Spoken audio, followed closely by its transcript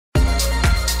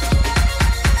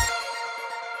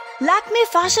Lakme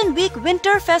Fashion Week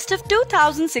Winter Festive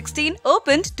 2016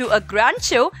 opened to a grand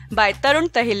show by Tarun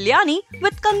Tahiliani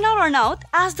with Kangna Ranaut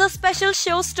as the special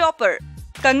showstopper.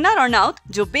 Kangna Ranaut,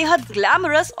 जो बेहद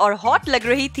glamorous और hot लग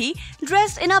रही थी,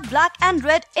 dressed in a black and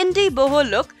red indie boho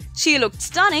look, she looked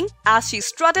stunning as she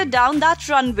strutted down that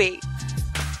runway.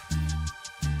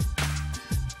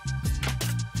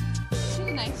 It's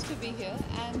really nice to be here,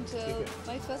 and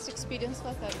my first experience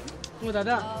was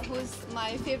Tarun, who is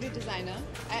my favorite designer.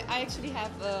 I actually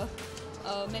have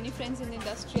many friends in the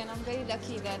industry, and I'm very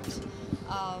lucky that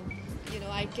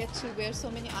I get to wear so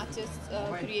many artists'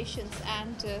 creations,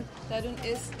 and Tarun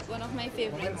is one of my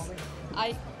favorites.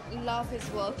 I love his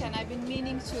work, and I've been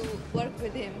meaning to work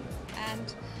with him,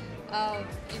 and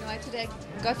today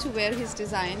I got to wear his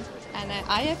design, and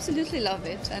I absolutely love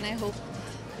it, and I hope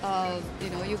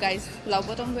you guys love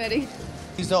what I'm wearing.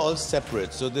 These are all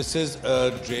separate. So this is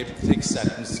a draped thick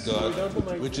satin skirt,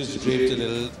 which is draped a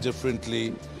little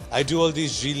differently. I do all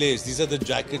these gilets. These are the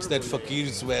jackets that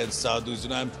fakirs wear and sadhus.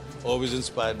 I'm always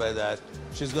inspired by that.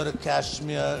 She's got a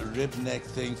cashmere rib neck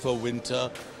thing for winter,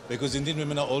 because Indian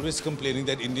women are always complaining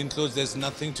that Indian clothes, there's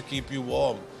nothing to keep you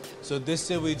warm. So this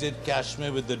year we did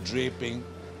cashmere with the draping.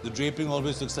 The draping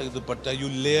always looks like the patta. You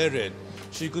layer it.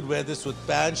 She could wear this with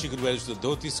pants. She could wear this with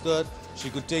dhoti skirt. She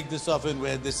could take this off and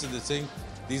wear this and this thing.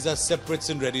 These are separates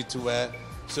and ready to wear.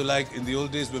 So like in the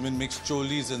old days, women mixed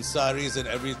cholis and saris and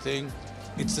everything.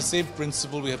 It's the same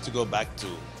principle we have to go back to.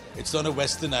 It's not a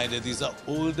Western idea. These are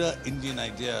older Indian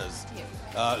ideas.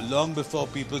 Yeah. Long before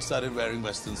people started wearing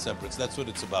Western separates. That's what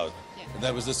it's about. Yeah. And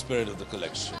that was the spirit of the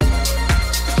collection.